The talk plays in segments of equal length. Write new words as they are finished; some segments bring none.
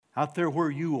Out there where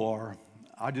you are,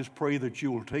 I just pray that you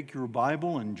will take your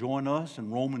Bible and join us in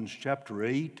Romans chapter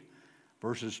 8,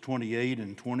 verses 28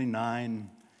 and 29,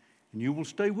 and you will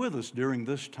stay with us during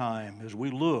this time as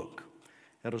we look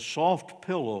at a soft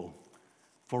pillow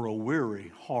for a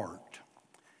weary heart.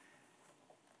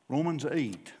 Romans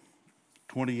 8,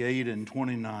 28 and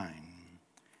 29.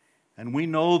 And we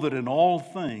know that in all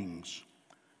things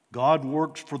God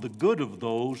works for the good of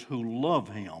those who love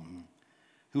Him,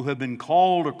 who have been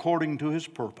called according to His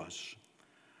purpose.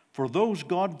 For those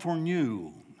God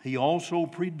foreknew, He also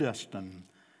predestined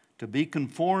to be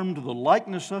conformed to the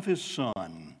likeness of His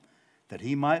Son, that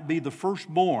He might be the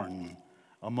firstborn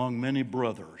among many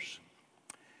brothers.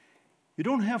 You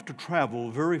don't have to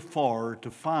travel very far to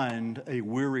find a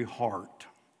weary heart.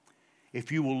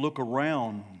 If you will look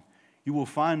around, you will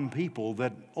find people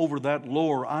that over that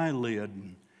lower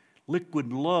eyelid,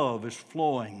 liquid love is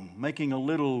flowing, making a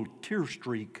little tear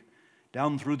streak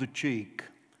down through the cheek.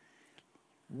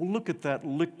 We'll look at that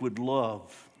liquid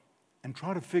love and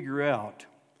try to figure out,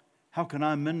 how can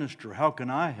I minister? How can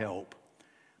I help?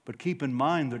 But keep in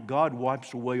mind that God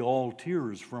wipes away all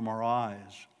tears from our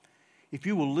eyes. If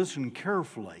you will listen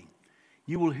carefully,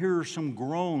 you will hear some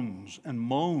groans and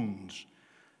moans.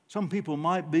 Some people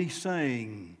might be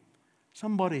saying,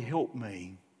 "Somebody help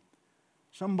me.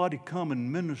 Somebody come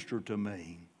and minister to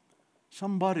me.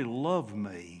 Somebody love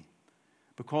me."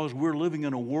 Because we're living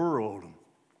in a world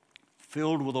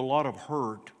filled with a lot of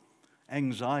hurt,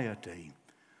 anxiety.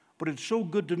 But it's so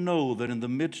good to know that in the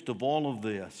midst of all of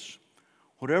this,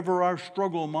 whatever our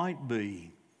struggle might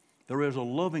be, there is a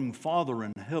loving Father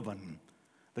in heaven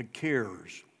that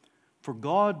cares. For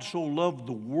God so loved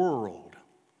the world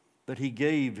that He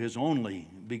gave His only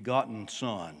begotten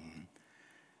Son.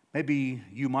 Maybe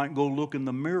you might go look in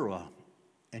the mirror,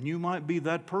 and you might be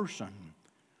that person,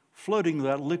 flooding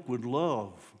that liquid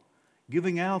love,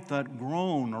 giving out that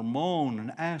groan or moan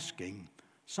and asking,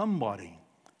 "Somebody,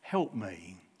 help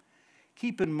me."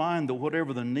 Keep in mind that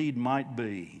whatever the need might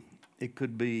be, it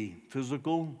could be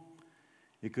physical,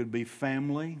 it could be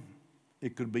family,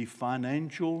 it could be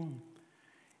financial,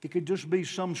 it could just be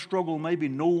some struggle maybe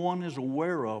no one is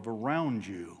aware of around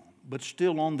you, but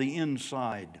still on the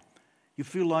inside. You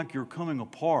feel like you're coming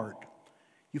apart.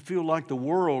 You feel like the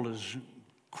world is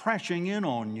crashing in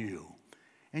on you.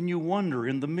 And you wonder,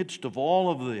 in the midst of all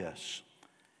of this,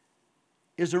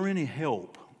 is there any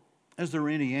help? Is there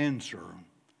any answer?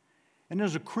 And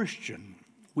as a Christian,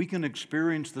 we can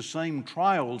experience the same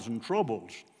trials and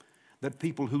troubles that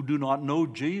people who do not know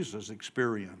Jesus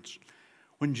experience.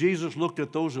 When Jesus looked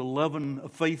at those 11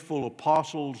 faithful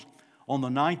apostles on the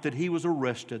night that He was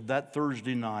arrested, that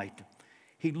Thursday night,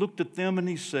 He looked at them and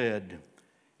He said,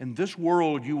 "In this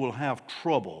world you will have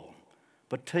trouble,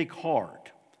 but take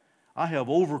heart. I have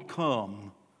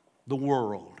overcome the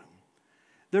world."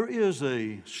 There is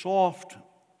a soft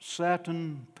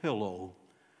satin pillow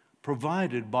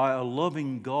provided by a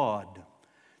loving God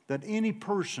that any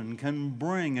person can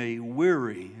bring a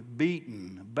weary,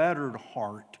 beaten, battered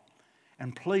heart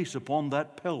and place upon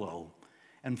that pillow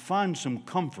and find some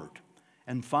comfort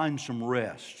and find some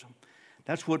rest.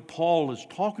 That's what Paul is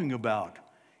talking about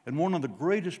in one of the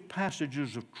greatest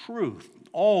passages of truth,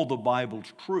 all the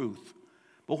Bible's truth.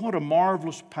 But what a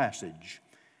marvelous passage.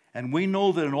 And we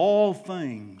know that in all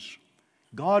things,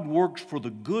 God works for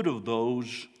the good of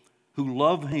those who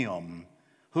love Him,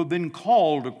 who have been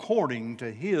called according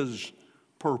to His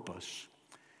purpose.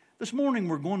 This morning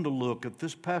we're going to look at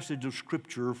this passage of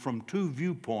Scripture from two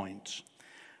viewpoints.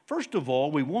 First of all,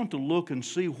 we want to look and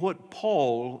see what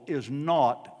Paul is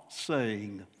not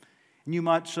saying. And you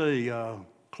might say,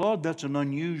 "Claude, that's an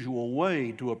unusual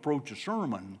way to approach a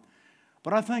sermon."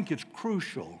 But I think it's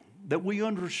crucial that we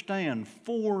understand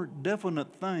four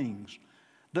definite things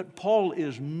that Paul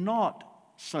is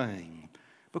not saying.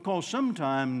 Because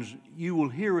sometimes you will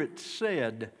hear it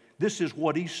said, this is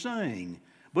what he's saying,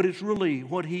 but it's really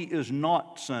what he is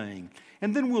not saying.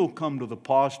 And then we'll come to the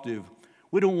positive.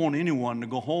 We don't want anyone to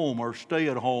go home or stay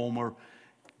at home or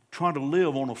try to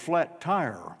live on a flat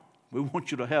tire. We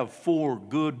want you to have four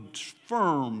good,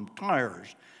 firm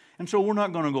tires. And so we're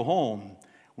not going to go home.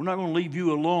 We're not going to leave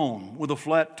you alone with a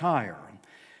flat tire.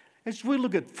 As we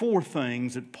look at four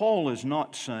things that Paul is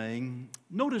not saying,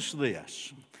 notice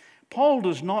this. Paul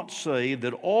does not say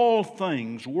that all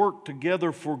things work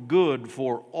together for good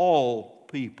for all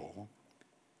people.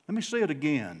 Let me say it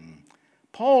again.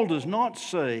 Paul does not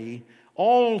say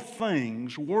all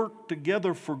things work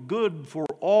together for good for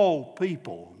all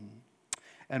people.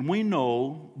 And we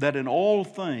know that in all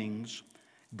things,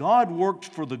 God works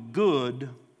for the good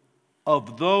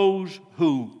of those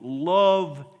who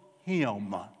love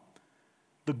Him.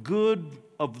 The good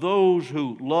of those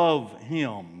who love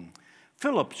him.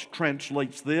 Phillips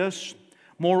translates this,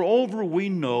 moreover, we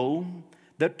know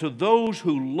that to those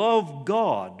who love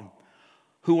God,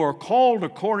 who are called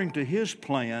according to his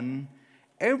plan,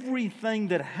 everything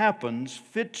that happens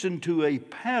fits into a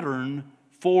pattern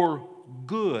for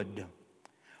good.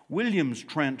 Williams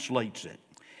translates it.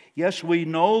 Yes, we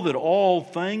know that all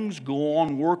things go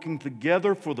on working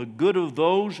together for the good of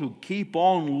those who keep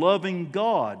on loving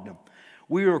God.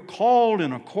 We are called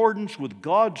in accordance with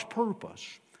God's purpose.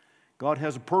 God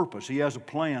has a purpose. He has a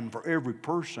plan for every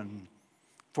person,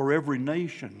 for every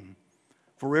nation,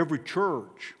 for every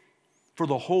church, for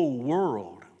the whole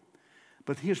world.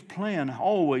 But his plan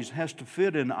always has to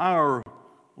fit in our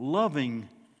loving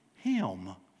him.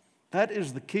 That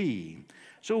is the key.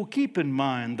 So keep in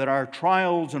mind that our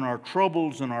trials and our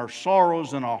troubles and our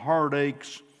sorrows and our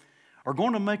heartaches are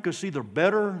going to make us either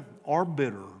better or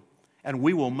bitter. And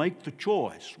we will make the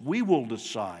choice. We will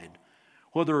decide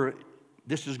whether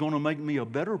this is going to make me a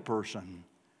better person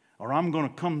or I'm going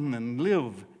to come and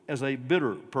live as a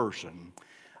bitter person.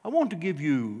 I want to give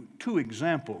you two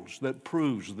examples that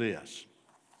proves this.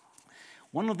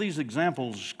 One of these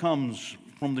examples comes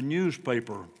from the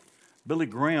newspaper. Billy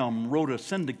Graham wrote a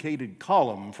syndicated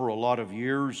column for a lot of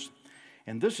years,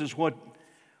 and this is what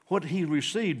he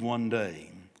received one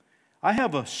day. I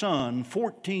have a son,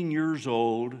 14 years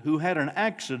old, who had an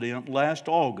accident last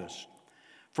August.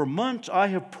 For months I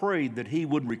have prayed that he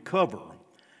would recover,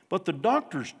 but the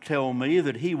doctors tell me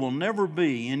that he will never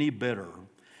be any better.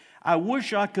 I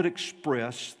wish I could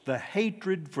express the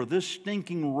hatred for this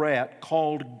stinking rat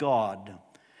called God.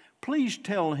 Please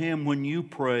tell him when you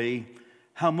pray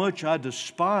how much I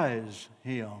despise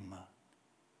him.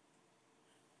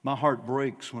 My heart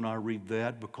breaks when I read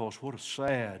that because what a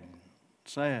sad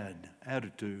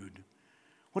attitude.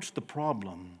 What's the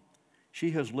problem?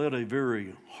 She has led a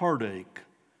very heartache,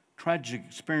 tragic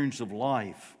experience of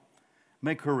life,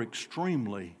 make her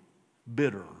extremely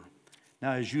bitter.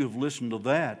 Now, as you have listened to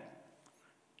that,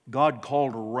 God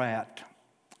called a rat.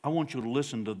 I want you to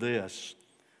listen to this.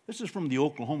 This is from the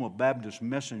Oklahoma Baptist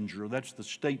Messenger. That's the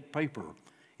state paper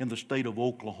in the state of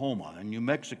Oklahoma. In New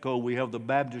Mexico, we have the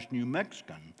Baptist New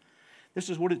Mexican. This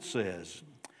is what it says.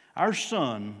 Our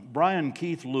son, Brian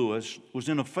Keith Lewis, was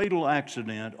in a fatal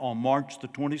accident on March the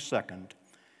 22nd.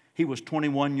 He was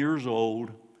 21 years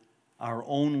old, our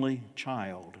only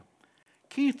child.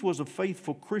 Keith was a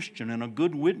faithful Christian and a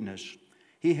good witness.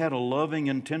 He had a loving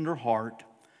and tender heart.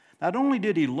 Not only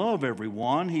did he love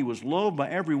everyone, he was loved by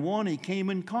everyone he came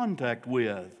in contact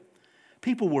with.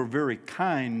 People were very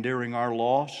kind during our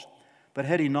loss, but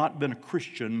had he not been a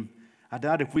Christian, I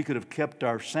doubt if we could have kept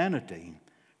our sanity.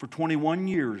 For 21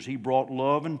 years, he brought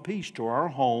love and peace to our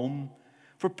home.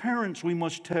 For parents, we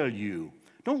must tell you,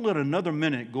 don't let another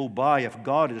minute go by if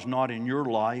God is not in your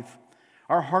life.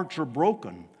 Our hearts are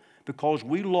broken because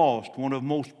we lost one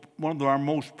of our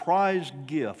most prized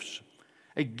gifts,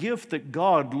 a gift that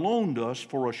God loaned us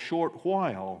for a short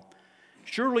while.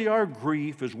 Surely our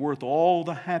grief is worth all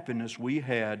the happiness we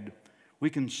had. We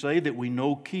can say that we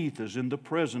know Keith is in the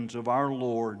presence of our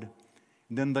Lord.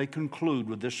 And then they conclude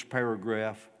with this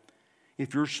paragraph.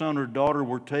 If your son or daughter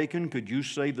were taken, could you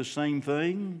say the same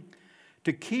thing?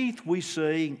 To Keith we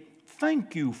say,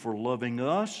 thank you for loving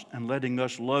us and letting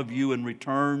us love you in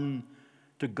return.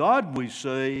 To God we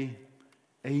say,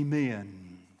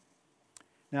 amen.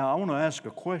 Now I want to ask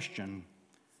a question.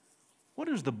 What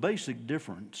is the basic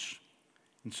difference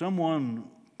in someone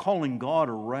calling God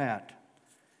a rat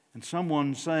and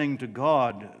someone saying to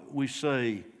God, we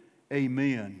say,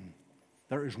 amen?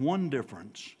 There is one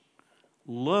difference.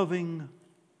 Loving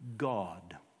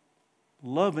God.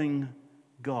 Loving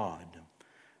God.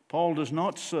 Paul does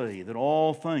not say that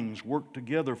all things work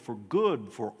together for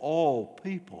good for all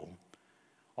people.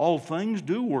 All things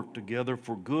do work together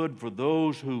for good for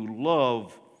those who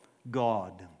love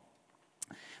God.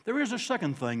 There is a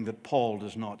second thing that Paul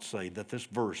does not say that this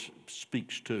verse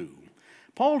speaks to.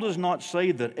 Paul does not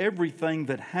say that everything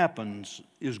that happens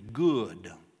is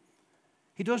good.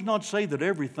 He does not say that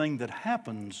everything that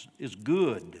happens is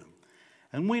good.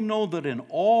 And we know that in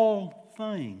all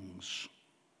things,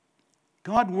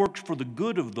 God works for the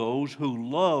good of those who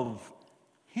love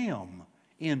Him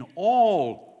in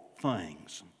all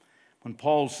things. When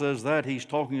Paul says that, he's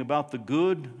talking about the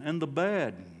good and the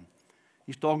bad.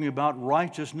 He's talking about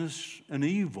righteousness and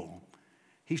evil.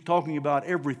 He's talking about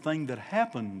everything that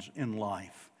happens in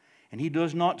life. And he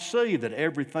does not say that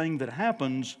everything that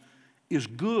happens is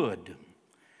good.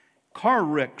 Car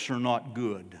wrecks are not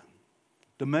good.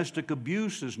 Domestic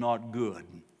abuse is not good.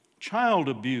 Child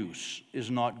abuse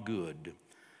is not good.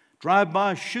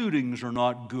 Drive-by shootings are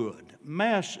not good.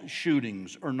 Mass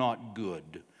shootings are not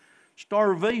good.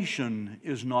 Starvation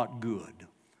is not good.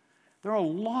 There are a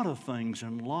lot of things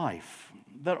in life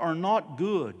that are not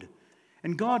good,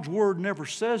 and God's Word never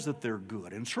says that they're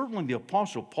good. And certainly the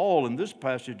Apostle Paul in this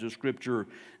passage of Scripture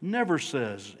never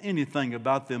says anything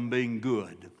about them being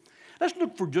good. Let's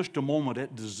look for just a moment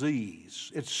at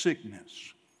disease, at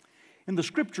sickness. In the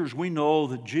Scriptures, we know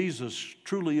that Jesus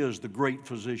truly is the great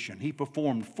physician. He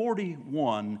performed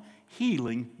 41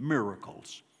 healing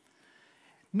miracles.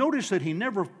 Notice that he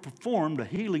never performed a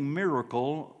healing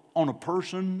miracle on a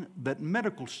person that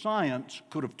medical science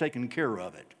could have taken care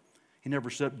of it. He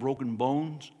never set broken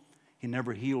bones. He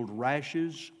never healed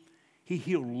rashes. He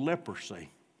healed leprosy,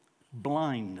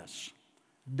 blindness,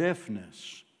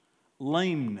 deafness,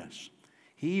 lameness.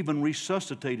 He even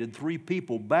resuscitated 3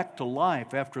 people back to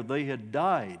life after they had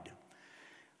died.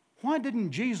 Why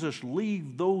didn't Jesus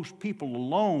leave those people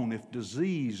alone if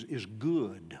disease is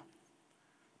good?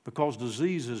 Because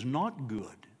disease is not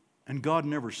good, and God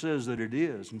never says that it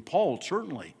is. And Paul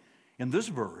certainly, in this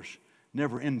verse,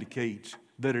 never indicates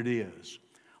that it is.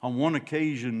 On one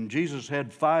occasion, Jesus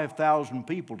had 5,000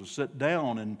 people to sit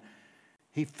down, and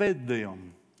he fed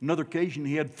them. Another occasion,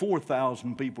 he had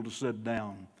 4,000 people to sit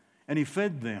down, and he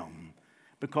fed them,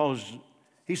 because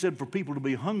he said for people to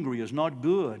be hungry is not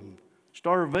good.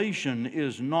 Starvation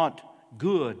is not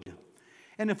good.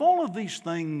 And if all of these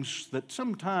things that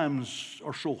sometimes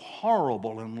are so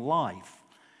horrible in life,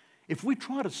 if we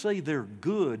try to say they're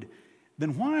good,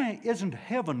 then why isn't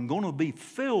heaven going to be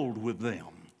filled with them?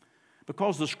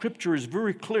 Because the Scripture is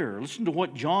very clear. Listen to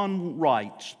what John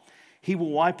writes. He will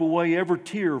wipe away every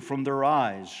tear from their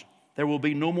eyes. There will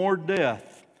be no more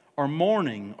death, or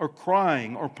mourning, or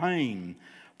crying, or pain,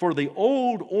 for the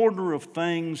old order of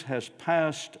things has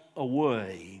passed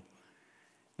away.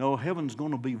 No, heaven's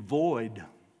going to be void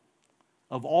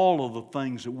of all of the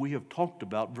things that we have talked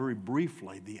about very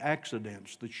briefly, the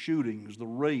accidents, the shootings, the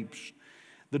rapes,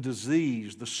 the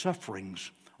disease, the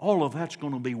sufferings. All of that's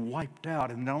going to be wiped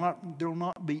out, and there'll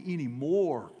not be any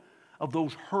more of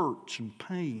those hurts and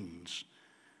pains,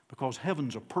 because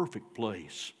heaven's a perfect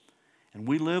place. And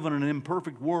we live in an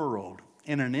imperfect world,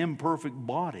 in an imperfect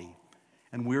body,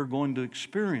 and we're going to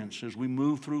experience, as we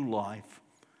move through life,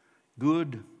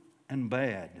 good and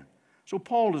bad. So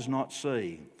Paul does not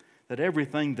say that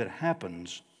everything that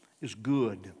happens is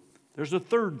good. There's a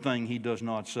third thing he does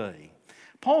not say.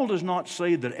 Paul does not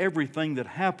say that everything that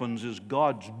happens is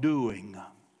God's doing.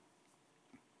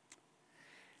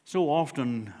 So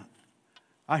often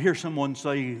I hear someone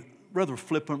say rather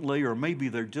flippantly, or maybe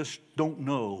they just don't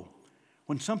know,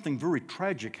 when something very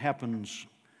tragic happens,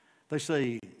 they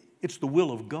say, it's the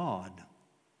will of God.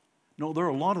 No, there are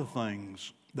a lot of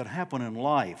things that happen in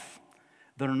life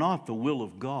that are not the will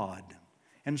of God.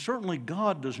 And certainly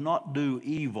God does not do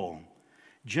evil.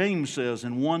 James says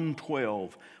in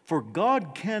 1:12, for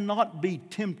God cannot be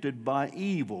tempted by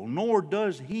evil, nor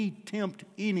does he tempt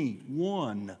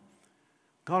anyone.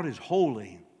 God is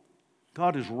holy.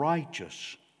 God is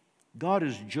righteous. God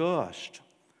is just.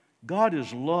 God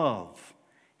is love.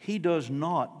 He does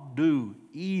not do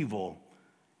evil.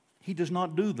 He does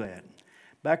not do that.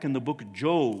 Back in the book of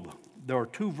Job, there are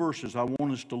 2 verses I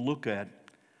want us to look at.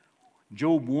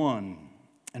 Job 1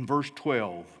 and verse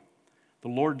 12. The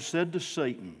Lord said to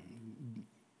Satan,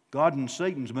 God and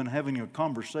Satan's been having a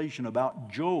conversation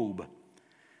about Job.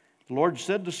 The Lord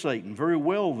said to Satan, very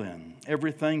well then,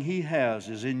 everything he has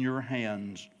is in your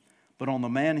hands, but on the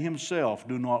man himself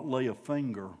do not lay a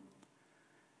finger.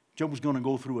 Job was going to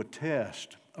go through a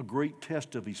test, a great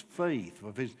test of his faith,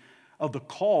 of the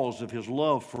cause of his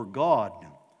love for God.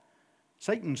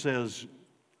 Satan says,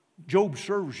 Job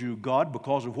serves you, God,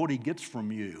 because of what he gets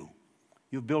from you.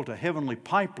 You've built a heavenly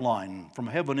pipeline from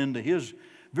heaven into his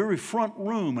very front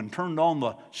room and turned on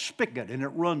the spigot, and it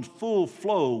runs full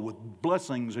flow with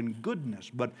blessings and goodness.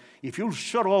 But if you'll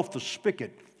shut off the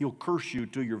spigot, he'll curse you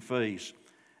to your face.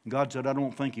 And God said, I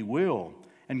don't think he will.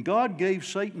 And God gave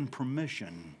Satan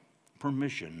permission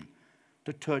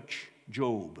to touch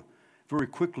Job. Very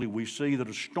quickly we see that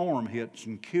a storm hits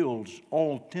and kills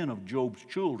all 10 of Job's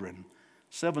children,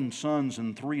 7 sons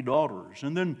and 3 daughters.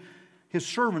 And then his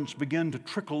servants begin to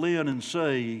trickle in and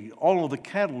say, all of the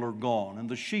cattle are gone, and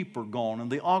the sheep are gone,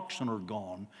 and the oxen are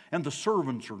gone, and the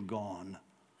servants are gone.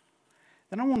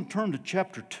 Then I want to turn to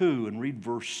chapter 2 and read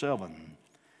verse 7.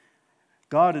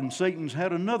 God and Satan's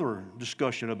had another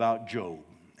discussion about Job.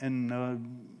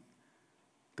 And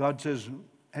God says,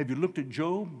 have you looked at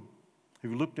Job?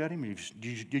 Have you looked at him?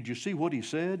 Did you see what he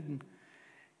said?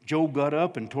 Job got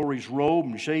up and tore his robe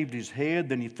and shaved his head.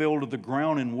 Then he fell to the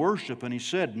ground in worship, and he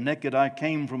said, "Naked I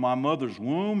came from my mother's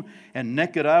womb, and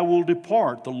naked I will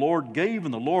depart. The Lord gave,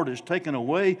 and the Lord has taken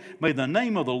away. May the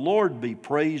name of the Lord be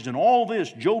praised." In all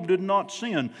this, Job did not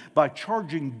sin by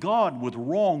charging God with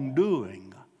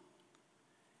wrongdoing.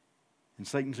 And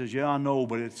Satan says, "Yeah, I know,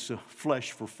 but it's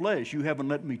flesh for flesh. You haven't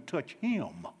let me touch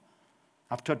him.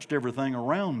 I've touched everything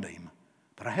around him,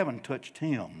 but I haven't touched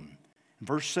him."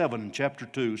 Verse 7 in chapter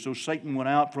 2, "So Satan went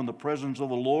out from the presence of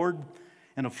the Lord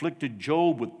and afflicted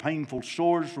Job with painful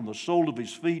sores from the sole of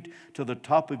his feet to the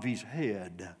top of his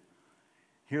head."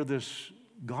 Here this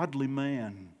godly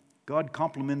man, God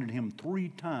complimented him 3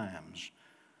 times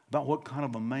about what kind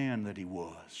of a man that he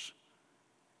was.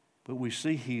 But we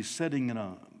see he's sitting in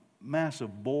a mass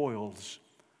of boils,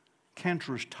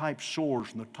 cancerous type sores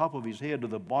from the top of his head to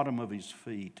the bottom of his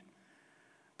feet.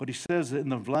 But he says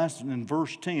in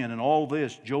verse 10, "In all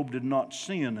this, Job did not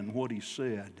sin in what he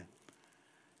said."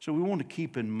 So we want to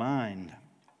keep in mind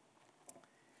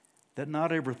that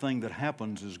not everything that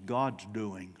happens is God's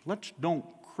doing. Let's don't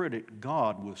credit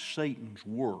God with Satan's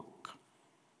work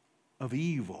of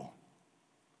evil.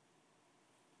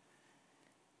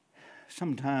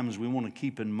 Sometimes we want to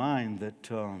keep in mind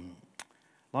that a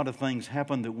lot of things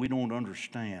happen that we don't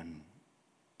understand.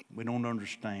 We don't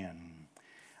understand.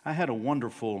 I had a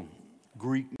wonderful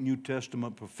Greek New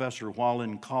Testament professor while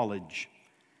in college.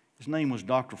 His name was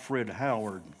Dr. Fred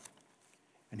Howard.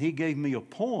 And he gave me a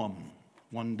poem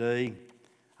one day.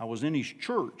 I was in his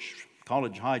church,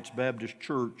 College Heights Baptist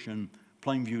Church in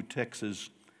Plainview, Texas.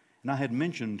 And I had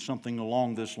mentioned something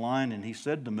along this line, and he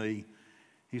said to me,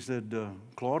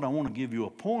 "Claude, I want to give you a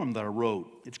poem that I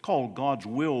wrote. It's called 'God's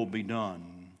Will Be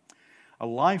Done.' A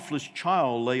lifeless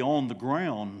child lay on the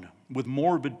ground, with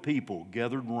morbid people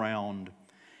gathered round.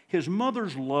 His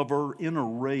mother's lover in a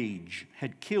rage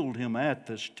had killed him at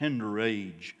this tender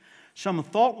age. Some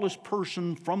thoughtless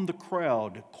person from the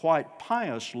crowd quite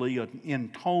piously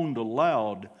intoned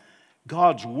aloud,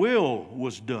 'God's will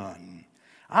was done.'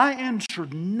 I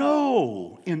answered,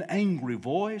 'No,' in angry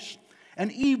voice.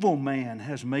 'An evil man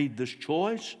has made this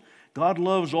choice. God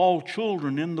loves all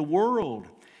children in the world.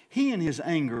 He in his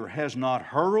anger has not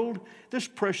hurled this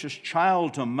precious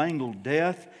child to mangled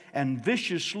death and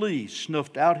viciously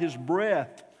snuffed out his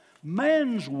breath.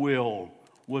 Man's will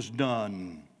was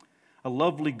done.' A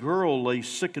lovely girl lay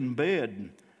sick in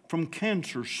bed. From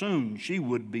cancer soon she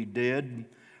would be dead.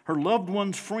 Her loved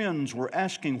one's friends were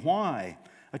asking why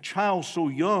a child so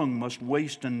young must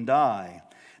waste and die.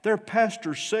 Their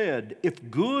pastor said, 'If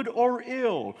good or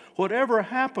ill, whatever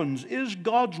happens is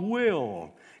God's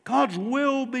will. God's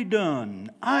will be done.'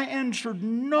 I answered,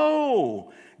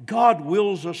 'No, God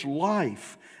wills us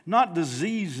life, not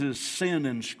diseases, sin,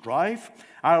 and strife.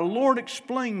 Our Lord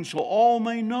explained so all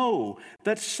may know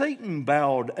that Satan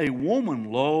bowed a woman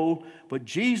low, but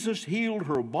Jesus healed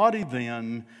her body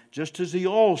then, just as he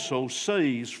also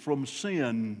saves from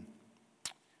sin.'"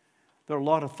 There are a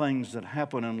lot of things that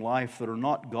happen in life that are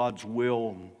not God's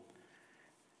will.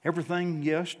 Everything,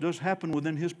 yes, does happen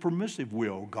within his permissive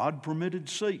will. God permitted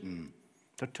Satan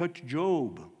to touch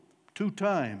Job 2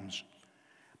 times.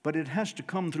 But it has to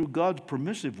come through God's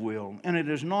permissive will, and it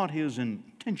is not his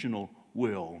intentional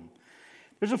will.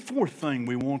 There's a 4th thing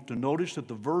we want to notice that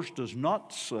the verse does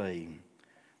not say.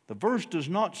 The verse does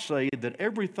not say that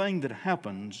everything that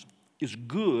happens is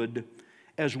good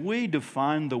as we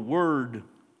define the word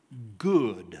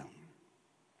good.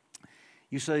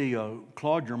 You say,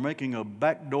 "Claude, you're making a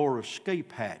backdoor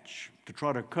escape hatch to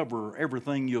try to cover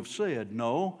everything you've said."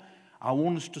 No, I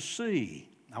want us to see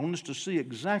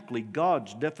exactly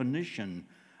God's definition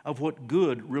of what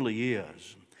good really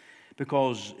is.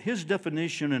 Because his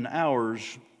definition and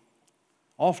ours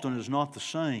often is not the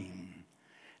same.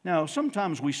 Now,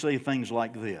 sometimes we say things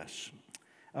like this.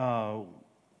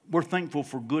 We're thankful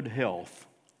for good health.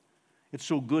 It's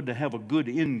so good to have a good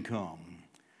income.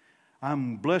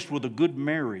 I'm blessed with a good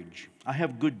marriage. I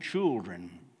have good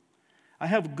children.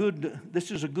 This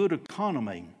is a good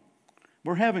economy.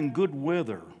 We're having good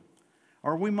weather.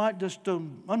 Or we might just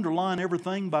underline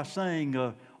everything by saying,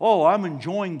 I'm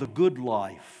enjoying the good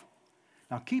life.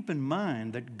 Now keep in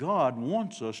mind that God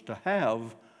wants us to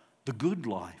have the good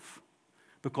life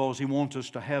because he wants us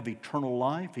to have eternal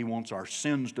life. He wants our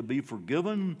sins to be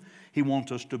forgiven. He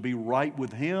wants us to be right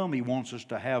with him. He wants us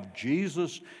to have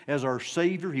Jesus as our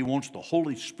Savior. He wants the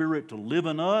Holy Spirit to live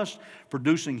in us,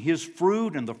 producing his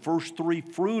fruit. And the first 3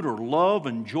 fruit are love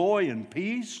and joy and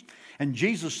peace. And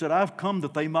Jesus said, "I've come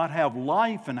that they might have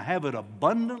life and have it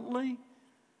abundantly."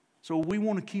 So we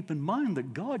want to keep in mind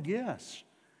that God, yes,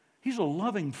 he's a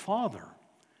loving Father.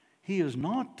 He is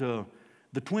not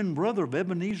the twin brother of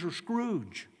Ebenezer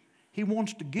Scrooge. He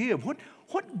wants to give.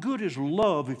 What good is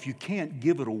love if you can't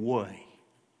give it away?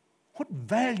 What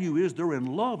value is there in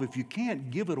love if you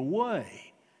can't give it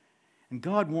away? And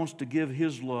God wants to give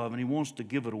His love, and He wants to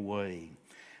give it away.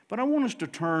 But I want us to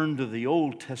turn to the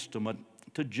Old Testament,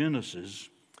 to Genesis.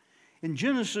 In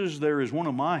Genesis, there is one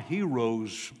of my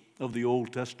heroes of the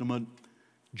Old Testament,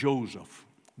 Joseph.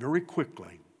 Very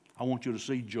quickly, I want you to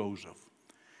see Joseph.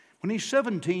 When he's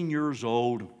 17 years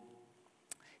old,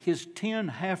 his 10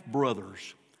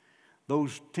 half-brothers,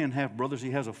 those 10 half-brothers,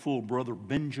 he has a full brother,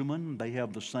 Benjamin. They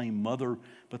have the same mother,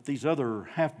 but these other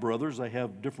half-brothers, they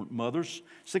have different mothers.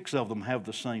 6 of them have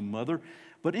the same mother.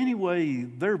 But anyway,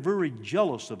 they're very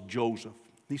jealous of Joseph.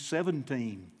 He's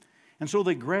 17. And so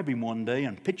they grab him one day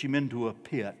and pitch him into a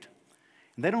pit.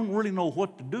 And they don't really know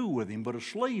what to do with him, but a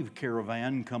slave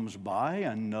caravan comes by,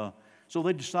 and so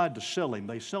they decide to sell him.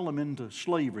 They sell him into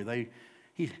slavery.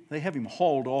 They have him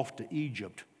hauled off to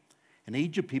Egypt. In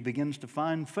Egypt, he begins to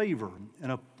find favor.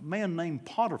 And a man named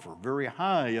Potiphar, very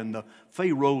high in the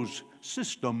Pharaoh's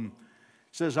system,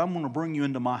 says, I'm going to bring you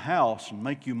into my house and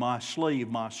make you my slave,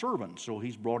 my servant. So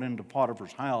he's brought into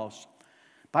Potiphar's house.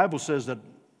 The Bible says that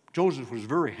Joseph was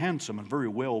very handsome and very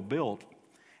well built.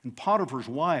 And Potiphar's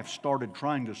wife started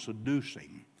trying to seduce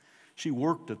him. She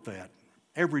worked at that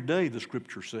every day, the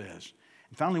scripture says.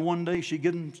 And finally one day she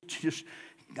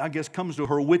just comes to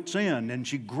her wit's end, and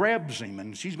she grabs him,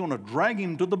 and she's going to drag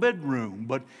him to the bedroom.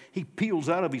 But he peels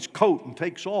out of his coat and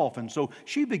takes off. And so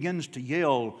she begins to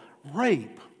yell,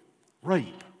 rape,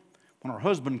 rape. When her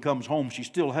husband comes home, she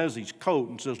still has his coat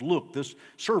and says, look, this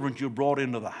servant you brought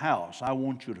into the house, I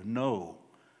want you to know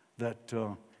that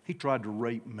he tried to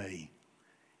rape me.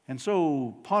 And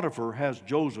so Potiphar has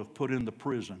Joseph put in the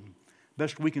prison.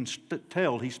 Best we can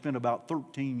tell, he spent about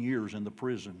 13 years in the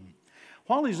prison.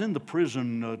 While he's in the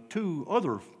prison, 2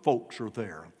 other folks are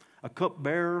there, a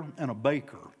cupbearer and a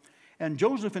baker. And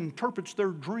Joseph interprets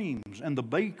their dreams, and the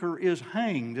baker is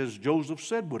hanged, as Joseph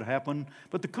said would happen.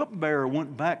 But the cupbearer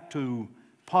went back to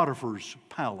Potiphar's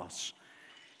palace.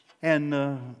 And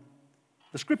the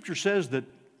scripture says that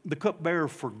the cupbearer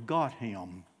forgot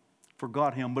him.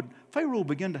 But Pharaoh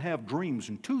began to have dreams,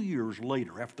 and 2 years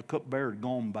later, after the cupbearer had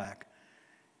gone back,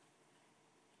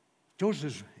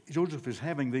 Joseph is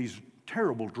having these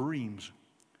terrible dreams.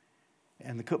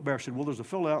 And the cupbearer said, well, there's a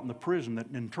fellow out in the prison that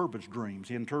interprets dreams.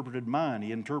 He interpreted mine.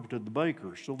 He interpreted the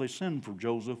baker's. So they send for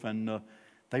Joseph, and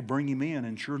they bring him in,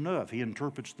 and sure enough, he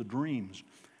interprets the dreams.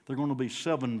 They're going to be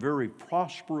 7 very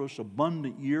prosperous,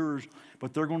 abundant years,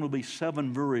 but they're going to be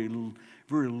 7 very,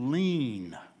 very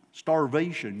lean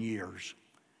starvation years.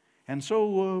 And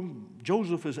so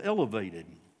Joseph is elevated,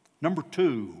 number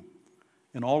 2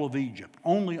 in all of Egypt,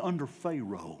 only under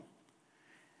Pharaoh.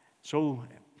 So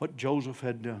what Joseph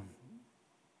had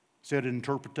said in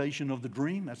interpretation of the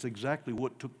dream, that's exactly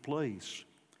what took place.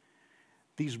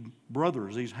 These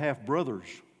brothers, these half-brothers,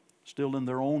 still in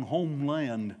their own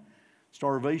homeland,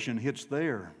 starvation hits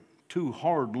there. 2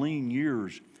 hard, lean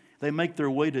years. They make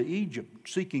their way to Egypt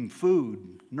seeking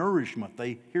food, nourishment.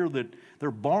 They hear that there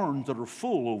are barns that are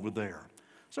full over there.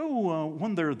 So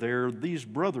when they're there, these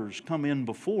brothers come in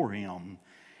before him.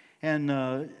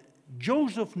 And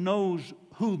Joseph knows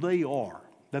who they are,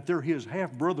 that they're his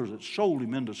half-brothers that sold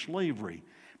him into slavery.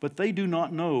 But they do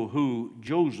not know who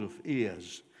Joseph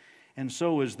is. And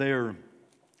so as they're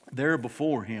there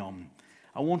before him,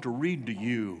 I want to read to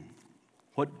you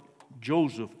what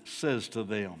Joseph says to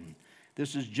them.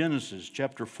 This is Genesis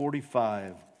chapter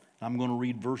 45. I'm going to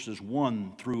read verses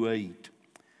 1 through 8.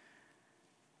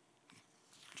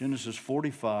 Genesis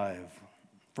 45,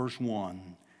 verse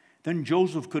 1. Then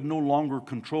Joseph could no longer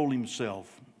control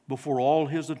himself. Before all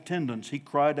his attendants, he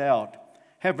cried out,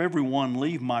 have everyone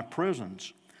leave my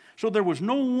presence. So there was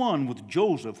no one with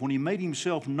Joseph when he made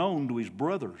himself known to his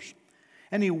brothers.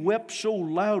 And he wept so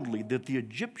loudly that the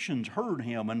Egyptians heard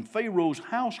him, and Pharaoh's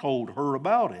household heard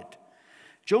about it.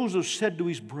 Joseph said to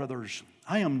his brothers,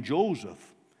 I am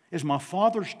Joseph. Is my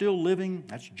father still living?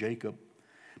 That's Jacob.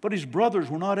 But his brothers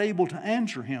were not able to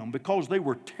answer him because they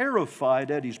were terrified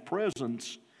at his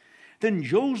presence. Then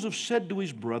Joseph said to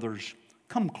his brothers,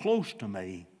 come close to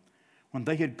me. When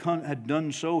they had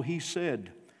done so, he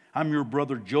said, I'm your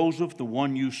brother Joseph, the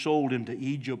one you sold into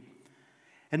Egypt.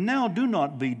 And now do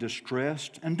not be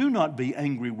distressed, and do not be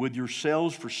angry with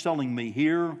yourselves for selling me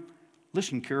here.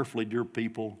 Listen carefully, dear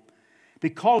people.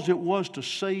 Because it was to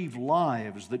save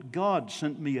lives that God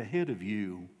sent me ahead of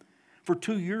you. For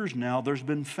 2 years now there's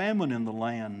been famine in the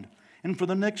land, and for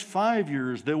the next 5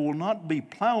 years there will not be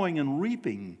plowing and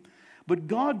reaping. But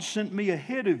God sent me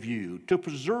ahead of you to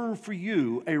preserve for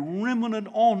you a remnant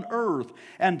on earth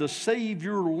and to save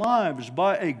your lives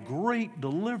by a great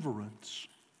deliverance.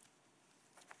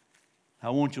 I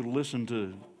want you to listen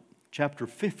to chapter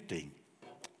 50,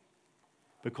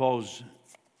 because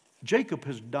Jacob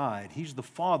has died. He's the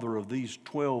father of these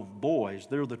 12 boys.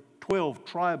 They're the 12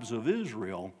 tribes of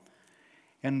Israel.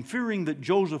 And fearing that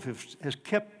Joseph has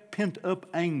kept pent-up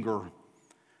anger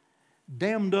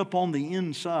dammed up on the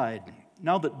inside,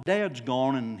 now that Dad's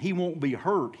gone and he won't be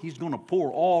hurt, he's going to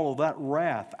pour all of that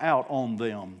wrath out on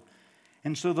them.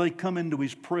 And so they come into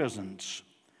his presence.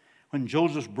 When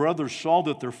Joseph's brothers saw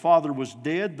that their father was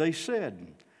dead, they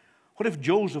said, "What if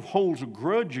Joseph holds a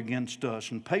grudge against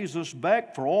us and pays us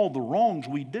back for all the wrongs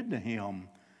we did to him?"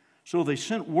 So they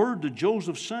sent word to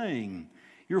Joseph saying,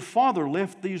 "Your father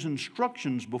left these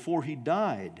instructions before he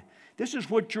died. This is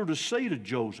what you're to say to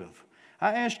Joseph.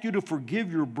 I ask you to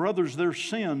forgive your brothers their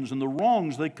sins and the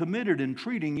wrongs they committed in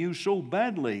treating you so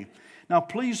badly. Now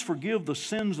please forgive the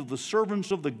sins of the servants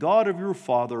of the God of your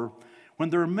father." When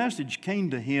their message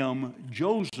came to him,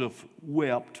 Joseph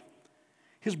wept.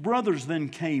 His brothers then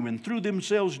came and threw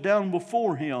themselves down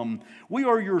before him. "We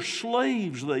are your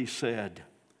slaves," they said.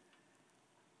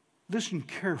 Listen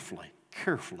carefully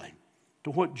to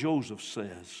what Joseph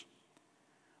says.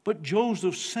 But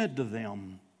Joseph said to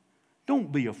them,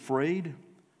 "Don't be afraid.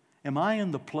 Am I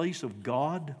in the place of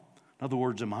God? In other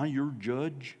words, am I your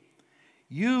judge?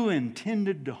 You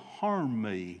intended to harm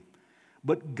me,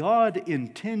 but God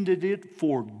intended it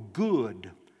for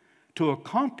good, to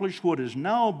accomplish what is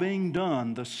now being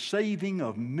done, the saving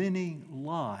of many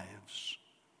lives."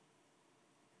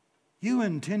 You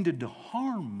intended to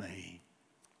harm me,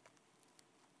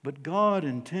 but God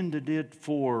intended it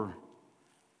for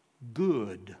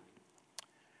good.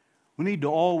 We need to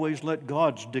always let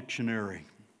God's dictionary,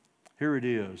 here it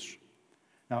is.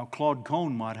 Now, Claude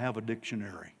Cone might have a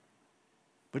dictionary,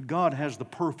 but God has the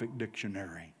perfect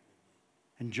dictionary.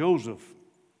 And Joseph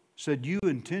said, "You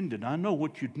intended, I know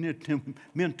what you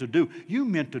meant to do. You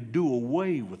meant to do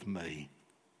away with me.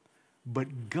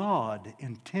 But God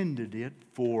intended it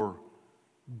for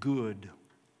good."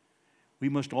 We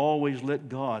must always let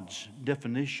God's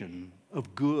definition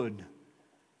of good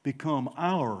become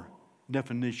our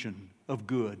definition of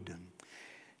good.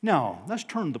 Now, let's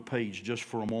turn the page just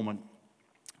for a moment.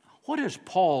 What is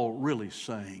Paul really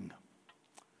saying?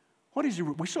 What is he?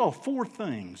 We saw 4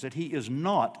 things that he is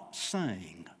not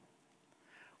saying.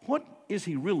 What is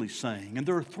he really saying? And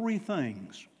there are 3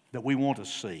 things that we want to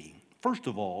see. First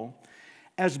of all,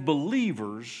 as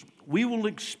believers, we will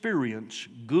experience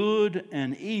good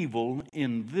and evil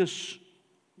in this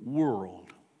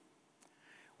world.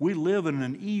 We live in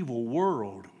an evil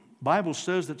world. The Bible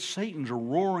says that Satan's a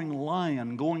roaring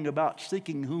lion going about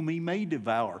seeking whom he may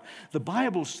devour. The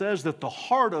Bible says that the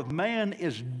heart of man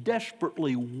is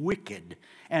desperately wicked,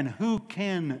 and who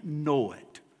can know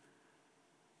it?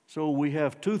 So we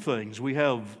have 2 things. We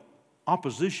have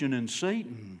opposition in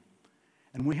Satan,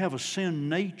 and we have a sin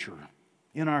nature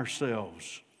in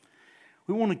ourselves.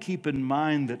 We want to keep in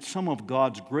mind that some of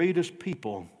God's greatest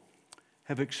people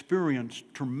have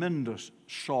experienced tremendous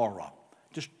sorrow.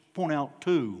 Just point out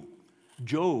 2.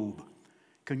 Job.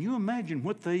 Can you imagine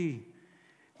what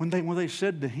when they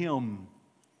said to him,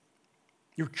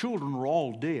 "Your children are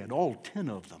all dead, all 10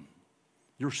 of them.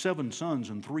 Your 7 sons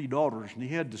and 3 daughters." And he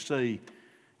had to say,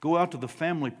 "Go out to the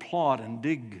family plot and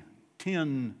dig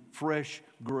 10 fresh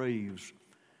graves."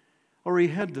 Or he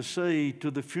had to say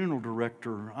to the funeral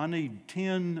director, "I need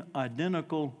 10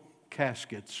 identical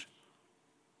caskets."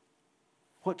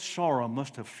 What sorrow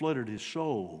must have flooded his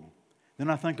soul. Then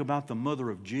I think about the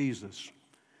mother of Jesus.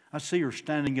 I see her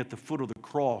standing at the foot of the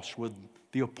cross with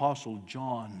the Apostle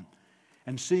John,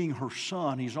 and seeing her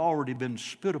son, he's already been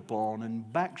spit upon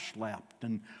and backslapped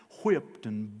and whipped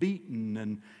and beaten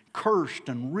and cursed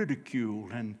and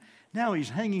ridiculed, and now he's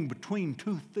hanging between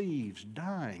 2 thieves,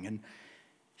 dying. And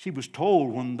she was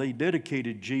told when they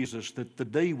dedicated Jesus that the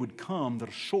day would come that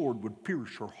a sword would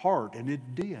pierce her heart, and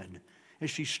it did as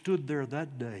she stood there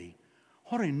that day.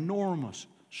 What enormous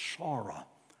sorrow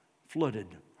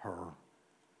flooded her.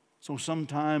 So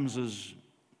sometimes as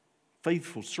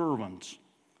faithful servants,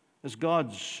 as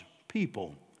God's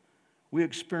people, we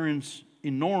experience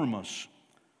enormous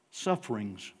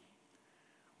sufferings.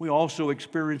 We also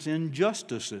experience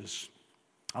injustices.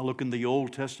 I look in the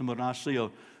Old Testament and I see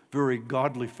a very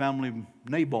godly family,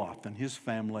 Naboth and his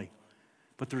family.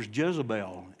 But there's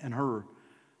Jezebel, and her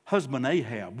husband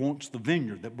Ahab wants the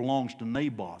vineyard that belongs to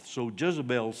Naboth. So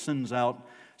Jezebel sends out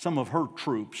some of her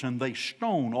troops, and they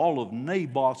stone all of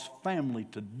Naboth's family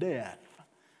to death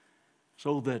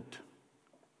so that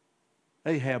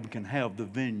Ahab can have the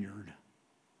vineyard.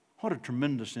 What a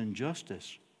tremendous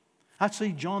injustice. I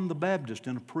see John the Baptist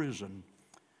in a prison.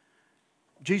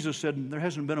 Jesus said there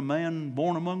hasn't been a man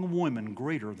born among women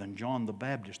greater than John the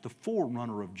Baptist, the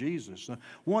forerunner of Jesus, the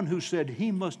one who said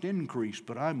he must increase,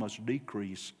 but I must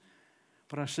decrease.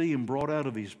 But I see him brought out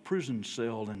of his prison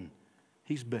cell and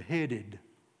he's beheaded.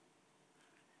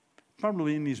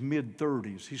 Probably in his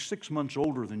mid-30s. He's 6 months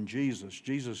older than Jesus.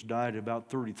 Jesus died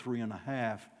about 33 and a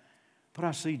half. But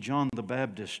I see John the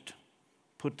Baptist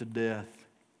put to death.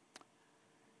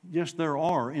 Yes, there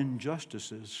are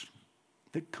injustices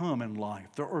that come in life.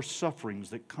 There are sufferings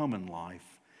that come in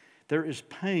life. There is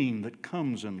pain that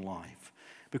comes in life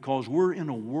because we're in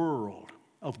a world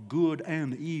of good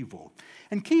and evil.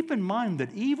 And keep in mind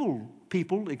that evil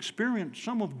people experience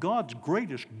some of God's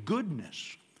greatest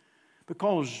goodness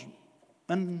because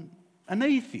an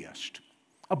atheist,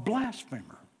 a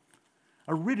blasphemer,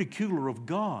 a ridiculer of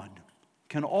God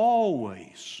can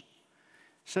always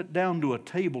sit down to a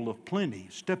table of plenty,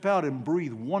 step out and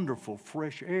breathe wonderful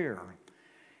fresh air.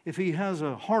 If he has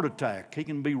a heart attack, he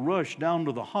can be rushed down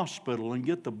to the hospital and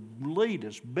get the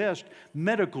latest, best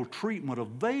medical treatment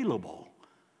available.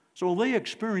 So they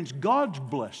experience God's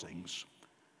blessings.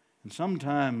 And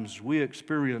sometimes we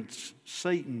experience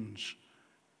Satan's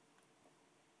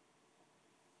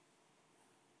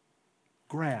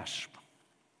grasp,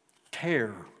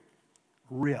 tear,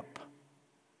 rip,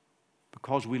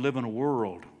 because we live in a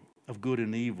world of good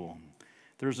and evil.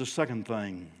 There's a second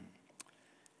thing.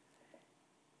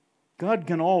 God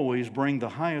can always bring the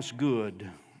highest good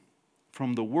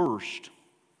from the worst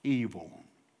evil.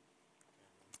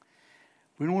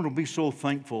 We want to be so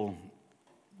thankful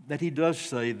that He does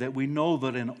say that we know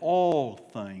that in all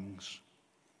things,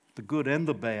 the good and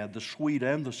the bad, the sweet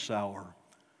and the sour,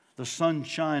 the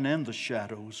sunshine and the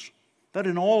shadows, that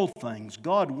in all things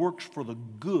God works for the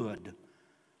good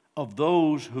of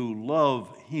those who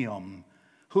love Him,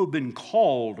 who have been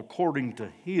called according to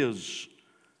His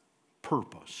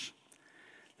purpose.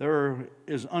 There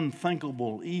is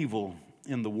unthinkable evil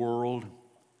in the world,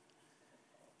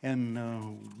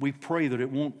 and we pray that it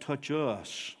won't touch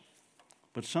us,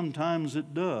 but sometimes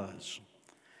it does.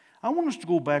 I want us to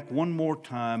go back one more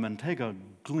time and take a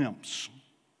glimpse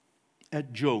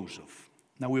at Joseph.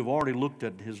 Now, we've already looked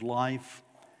at his life.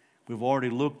 We've already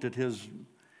looked at his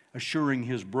assuring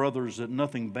his brothers that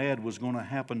nothing bad was going to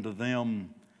happen to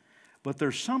them. But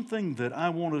there's something that I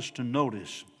want us to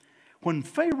notice. When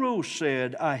Pharaoh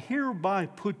said, I hereby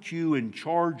put you in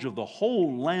charge of the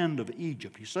whole land of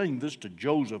Egypt, he's saying this to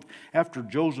Joseph after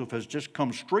Joseph has just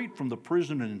come straight from the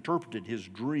prison and interpreted his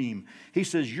dream. He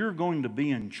says, you're going to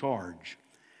be in charge.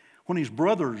 When his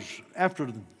brothers,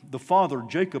 after the father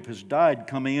Jacob has died,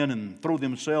 come in and throw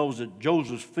themselves at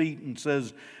Joseph's feet and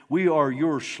says, we are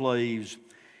your slaves.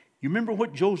 You remember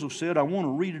what Joseph said? I want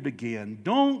to read it again.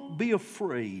 Don't be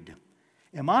afraid.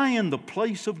 Am I in the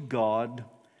place of God?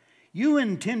 You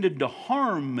intended to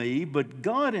harm me, but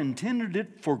God intended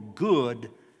it for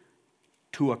good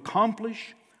to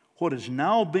accomplish what is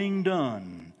now being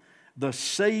done, the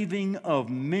saving of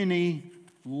many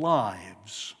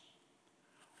lives.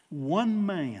 One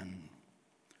man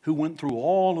who went through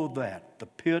all of that, the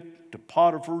pit, to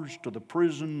Potiphar's, to the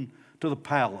prison, to the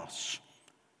palace,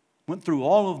 went through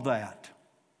all of that,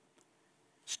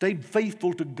 stayed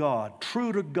faithful to God,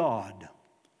 true to God.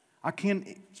 I can't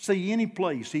see any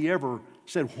place he ever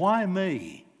said, why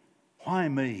me? Why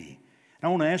me? And I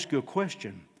want to ask you a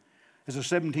question. As a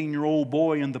 17-year-old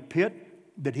boy in the pit,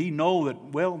 did he know that,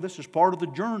 well, this is part of the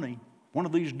journey? One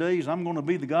of these days, I'm going to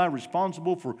be the guy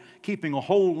responsible for keeping a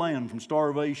whole land from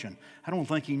starvation. I don't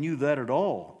think he knew that at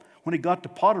all. When he got to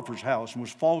Potiphar's house and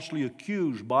was falsely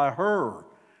accused by her,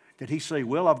 did he say,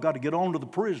 well, I've got to get on to the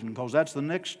prison because that's the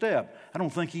next step? I don't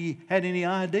think he had any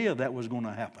idea that was going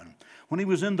to happen. When he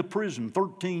was in the prison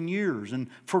 13 years and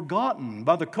forgotten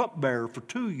by the cupbearer for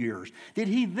 2 years, did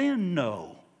he then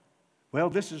know, well,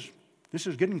 this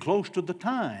is getting close to the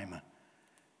time?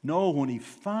 No, when he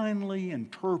finally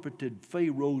interpreted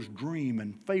Pharaoh's dream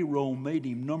and Pharaoh made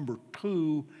him number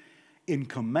 2 in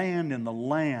command in the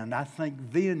land, I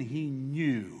think then he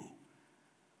knew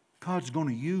God's going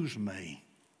to use me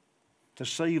to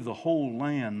save the whole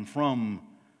land from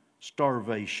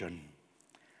starvation.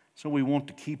 So we want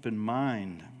to keep in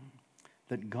mind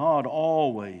that God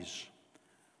always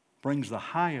brings the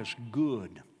highest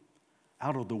good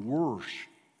out of the worst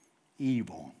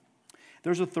evil.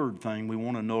 There's a third thing we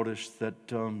want to notice that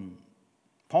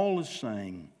Paul is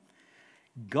saying.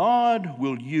 God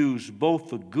will use both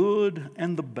the good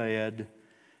and the bad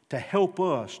to help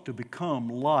us to become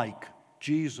like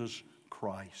Jesus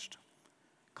Christ.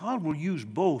 God will use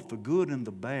both the good and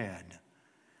the bad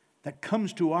that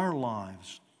comes to our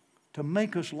lives to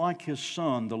make us like His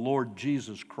Son, the Lord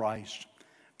Jesus Christ.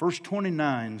 Verse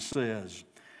 29 says,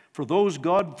 "For those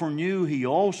God foreknew, He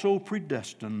also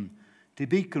predestined to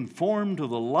be conformed to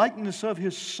the likeness of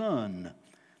His Son,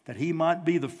 that He might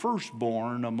be the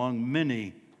firstborn among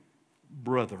many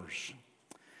brothers."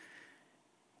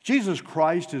 Jesus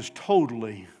Christ is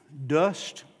totally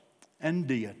dust and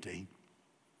deity.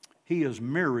 He is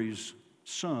Mary's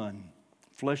Son,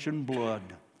 flesh and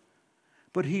blood.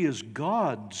 But He is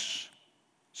God's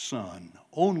Son,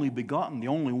 only begotten, the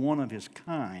only one of His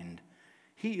kind.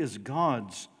 He is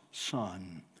God's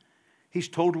Son. He's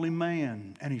totally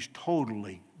man and He's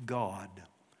totally God.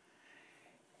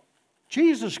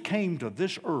 Jesus came to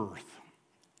this earth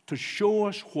to show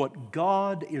us what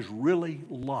God is really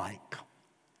like.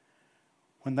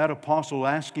 When that apostle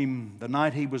asked Him the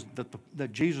night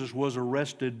that Jesus was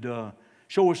arrested,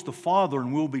 "Show us the Father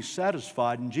and we'll be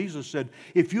satisfied." And Jesus said,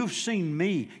 "If you've seen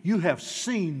me, you have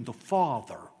seen the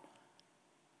Father."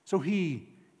 So He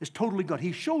is totally God.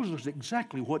 He shows us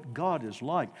exactly what God is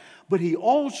like. But He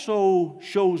also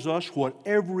shows us what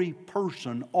every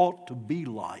person ought to be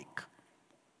like.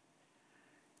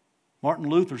 Martin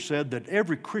Luther said that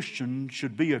every Christian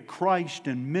should be a Christ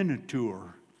in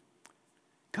miniature.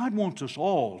 God wants us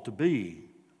all to be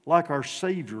like our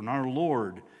Savior and our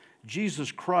Lord,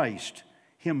 Jesus Christ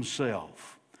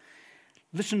Himself.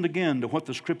 Listen again to what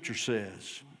the Scripture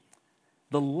says.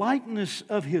 The likeness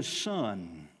of His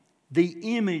Son,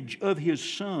 the image of His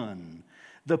Son,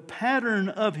 the pattern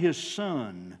of His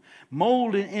Son,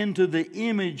 molded into the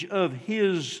image of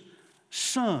His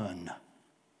Son.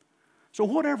 So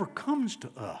whatever comes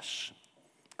to us,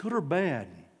 good or bad,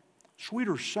 sweet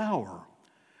or sour,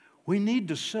 we need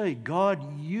to say,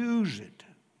 "God, use it,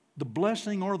 the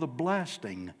blessing or the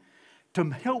blasting, to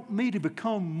help me to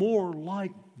become more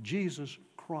like Jesus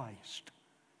Christ."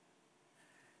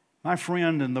 My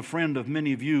friend and the friend of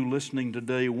many of you listening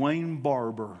today, Wayne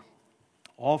Barber,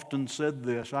 often said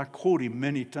this. I quote him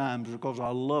many times because I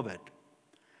love it.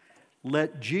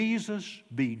 "Let Jesus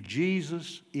be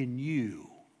Jesus in you."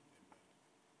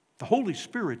 The Holy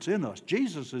Spirit's in us.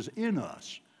 Jesus is in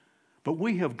us. But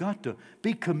we have got to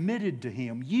be committed to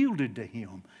Him, yielded to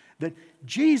Him, that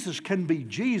Jesus can be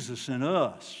Jesus in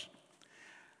us.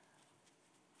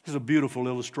 This is a beautiful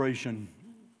illustration.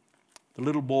 The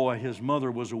little boy, his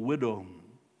mother was a widow,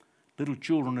 little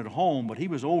children at home, but he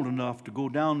was old enough to go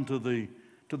down to the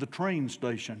train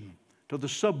station, to the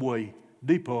subway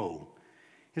depot.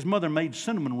 His mother made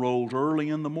cinnamon rolls early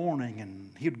in the morning,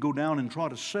 and he'd go down and try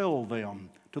to sell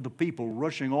them to the people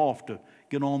rushing off to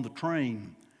get on the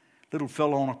train. Little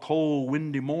fellow on a cold,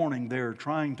 windy morning there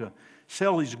trying to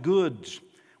sell his goods.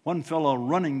 One fellow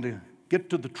running to get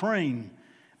to the train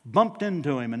bumped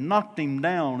into him and knocked him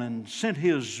down and sent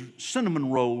his cinnamon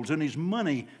rolls and his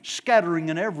money scattering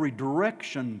in every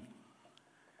direction.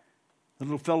 The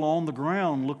little fellow on the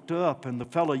ground looked up and the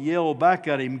fellow yelled back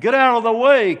at him, "Get out of the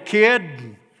way,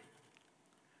 kid!"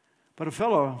 But a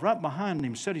fellow right behind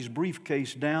him set his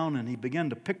briefcase down and he began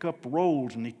to pick up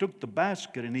rolls, and he took the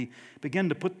basket and he began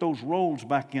to put those rolls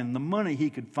back in. The money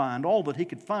he could find, all that he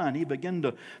could find, he began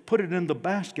to put it in the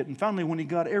basket. And finally, when he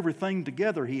got everything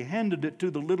together, he handed it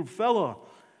to the little fellow.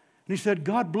 And he said,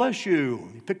 "God bless you."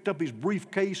 He picked up his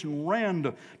briefcase and ran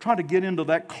to try to get into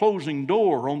that closing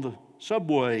door on the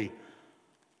subway.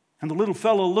 And the little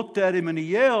fellow looked at him and he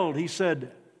yelled. He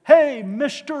said, "Hey,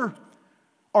 mister,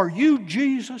 are you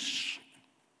Jesus?"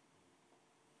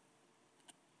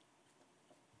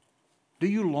 Do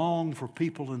you long for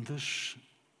people in this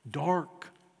dark,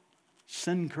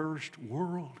 sin-cursed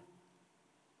world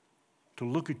to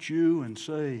look at you and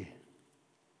say,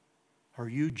 "Are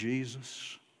you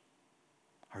Jesus?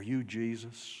 Are you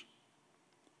Jesus?"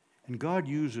 And God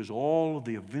uses all of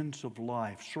the events of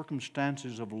life,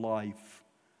 circumstances of life,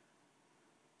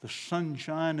 the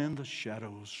sunshine and the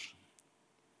shadows,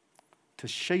 to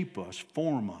shape us,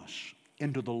 form us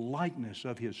into the likeness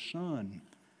of His Son.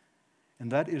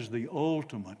 And that is the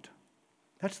ultimate,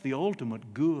 that's the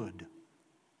ultimate good,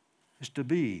 is to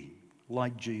be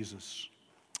like Jesus.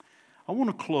 I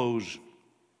want to close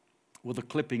with a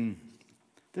clipping.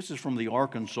 This is from the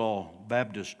Arkansas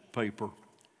Baptist paper.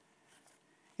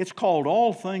 It's called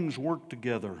 "All Things Work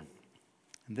Together."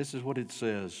 And this is what it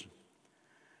says.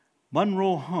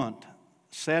 Monroe Hunt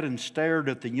sat and stared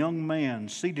at the young man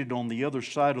seated on the other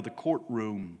side of the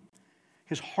courtroom.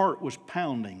 His heart was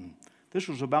pounding. This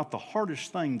was about the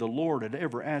hardest thing the Lord had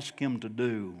ever asked him to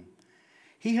do.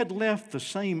 He had felt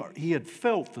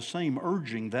the same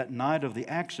urging that night of the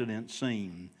accident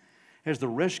scene, as the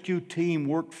rescue team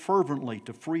worked fervently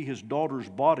to free his daughter's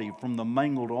body from the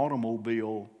mangled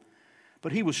automobile.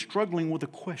 But he was struggling with a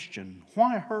question.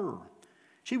 Why her?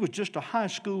 She was just a high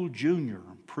school junior,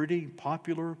 pretty,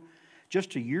 popular.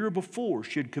 Just a year before,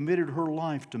 she had committed her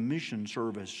life to mission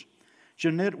service.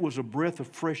 Jeanette was a breath of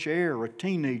fresh air, a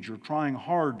teenager trying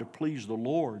hard to please the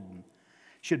Lord.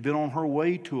 She had been on her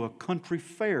way to a country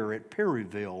fair at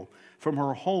Perryville from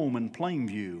her home in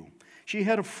Plainview. She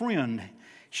and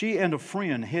a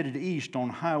friend headed east on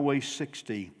Highway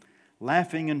 60,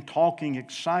 laughing and talking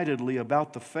excitedly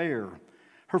about the fair.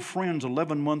 Her friend's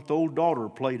 11-month-old daughter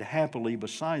played happily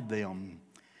beside them.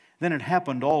 Then it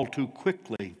happened all too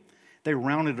quickly. They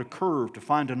rounded a curve to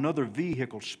find another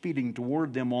vehicle speeding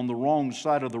toward them on the wrong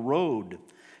side of the road.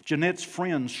 Jeanette's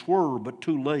friend swerved, but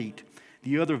too late.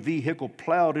 The other vehicle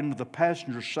plowed into the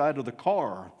passenger side of the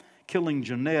car, killing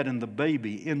Jeanette and the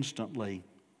baby instantly.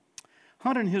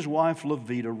 Hunt and his wife,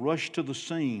 Levita, rushed to the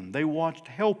scene. They watched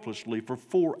helplessly for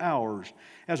 4 hours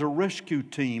as a rescue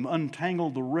team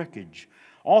untangled the wreckage.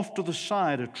 Off to the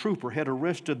side, a trooper had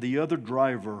arrested the other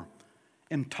driver,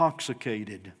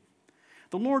 intoxicated.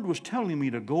 The Lord was telling me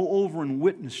to go over and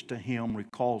witness to him,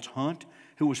 recalls Hunt,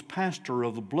 who was pastor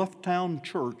of the Blufftown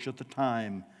Church at the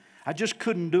time. I just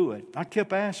couldn't do it. I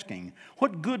kept asking,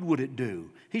 what good would it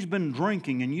do? He's been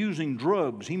drinking and using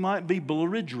drugs. He might be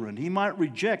belligerent. He might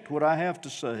reject what I have to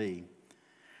say.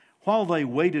 While they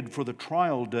waited for the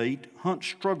trial date, Hunt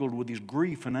struggled with his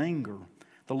grief and anger.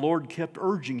 The Lord kept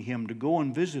urging him to go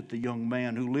and visit the young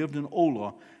man who lived in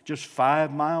Ola, just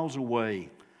 5 miles away.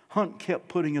 Hunt kept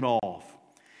putting it off.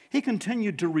 He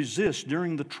continued to resist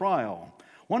during the trial.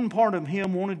 One part of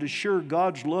him wanted to share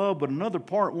God's love, but another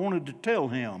part wanted to tell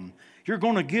him, you're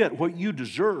going to get what you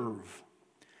deserve.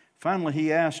 Finally,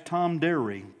 he asked Tom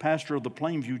Derry, pastor of the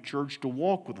Plainview Church, to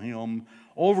walk with him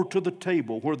over to the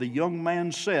table where the young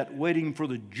man sat waiting for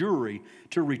the jury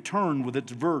to return with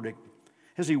its verdict.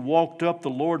 As he walked up, the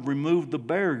Lord removed the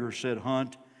barrier, said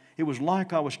Hunt. It was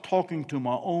like I was talking to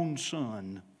my own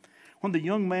son. When the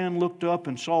young man looked up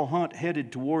and saw Hunt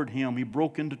headed toward him, he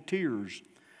broke into tears.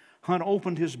 Hunt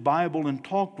opened his Bible and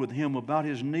talked with him about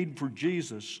his need for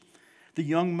Jesus. The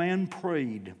young man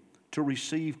prayed to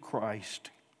receive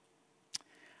Christ.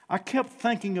 I kept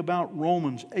thinking about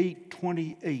Romans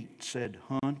 8:28, said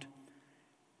Hunt,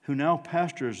 who now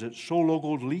pastors at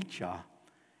Sologolicha.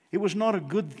 It was not a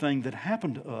good thing that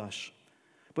happened to us,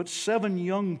 but 7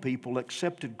 young people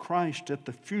accepted Christ at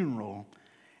the funeral,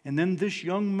 and then this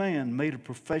young man made a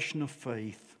profession of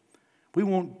faith. We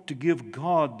want to give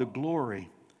God the glory.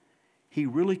 He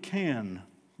really can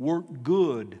work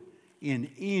good in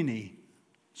any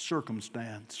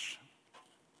circumstance.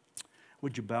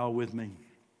 Would you bow with me?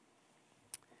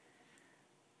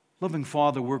 Loving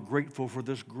Father, we're grateful for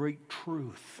this great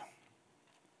truth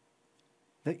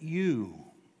that you,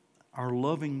 our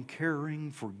loving,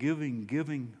 caring, forgiving,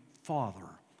 giving Father,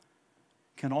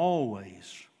 can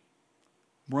always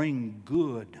bring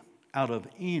good out of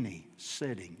any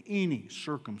setting, any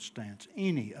circumstance,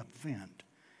 any event.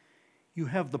 You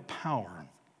have the power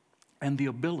and the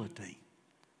ability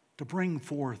to bring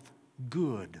forth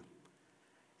good.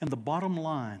 And the bottom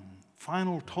line,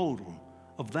 final total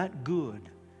of that good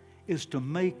is to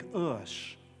make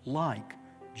us like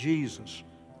Jesus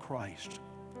Christ.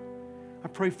 I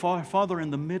pray, Father,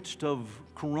 in the midst of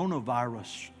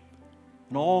coronavirus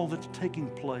and all that's taking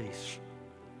place,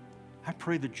 I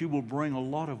pray that you will bring a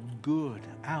lot of good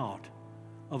out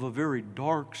of a very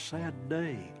dark, sad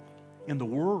day in the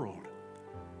world.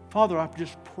 Father, I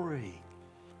just pray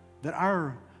that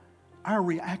our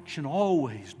reaction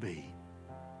always be,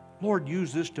 Lord,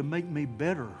 use this to make me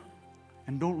better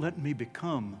and don't let me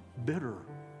become bitter.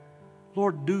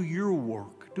 Lord, do your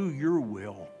work, do your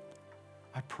will.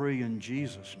 I pray in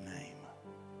Jesus' name.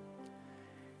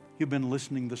 You've been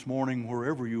listening this morning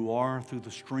wherever you are through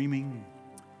the streaming.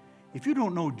 If you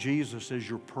don't know Jesus as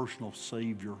your personal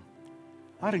Savior,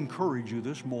 I'd encourage you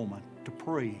this moment to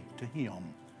pray to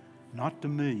Him. Not to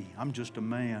me, I'm just a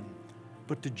man,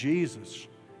 but to Jesus,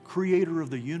 Creator of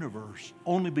the universe,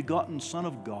 only begotten Son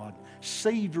of God,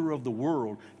 Savior of the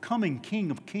world, coming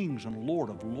King of kings and Lord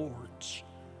of lords.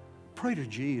 Pray to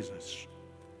Jesus.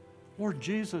 Lord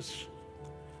Jesus,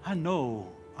 I know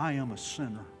I am a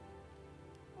sinner.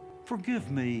 Forgive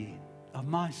me of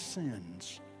my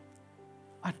sins.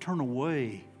 I turn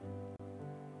away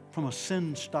from a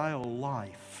sin-style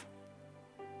life.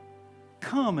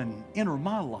 Come and enter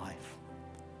my life.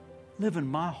 Live in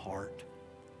my heart.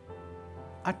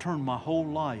 I turn my whole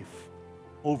life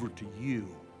over to you.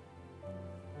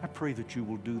 I pray that you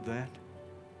will do that.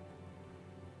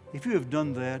 If you have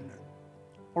done that,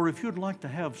 or if you'd like to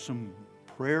have some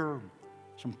prayer,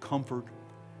 some comfort,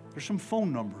 there's some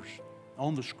phone numbers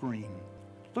on the screen.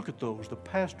 Look at those. The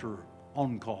pastor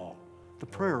on call, the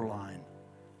prayer line.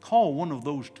 Call one of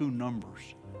those two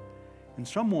numbers, and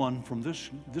someone from this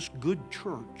good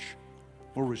church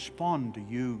will respond to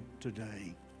you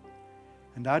today.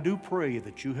 And I do pray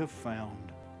that you have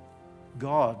found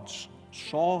God's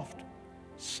soft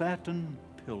satin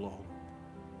pillow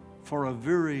for a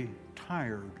very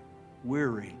tired,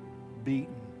 weary,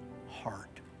 beaten heart.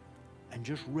 And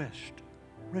just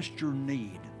rest your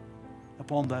need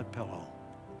upon that pillow.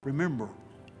 Remember,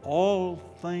 all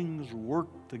things work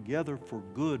together for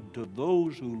good to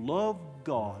those who love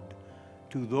God,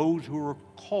 to those who are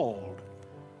called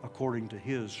according to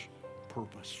His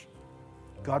purpose.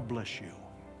 God bless you.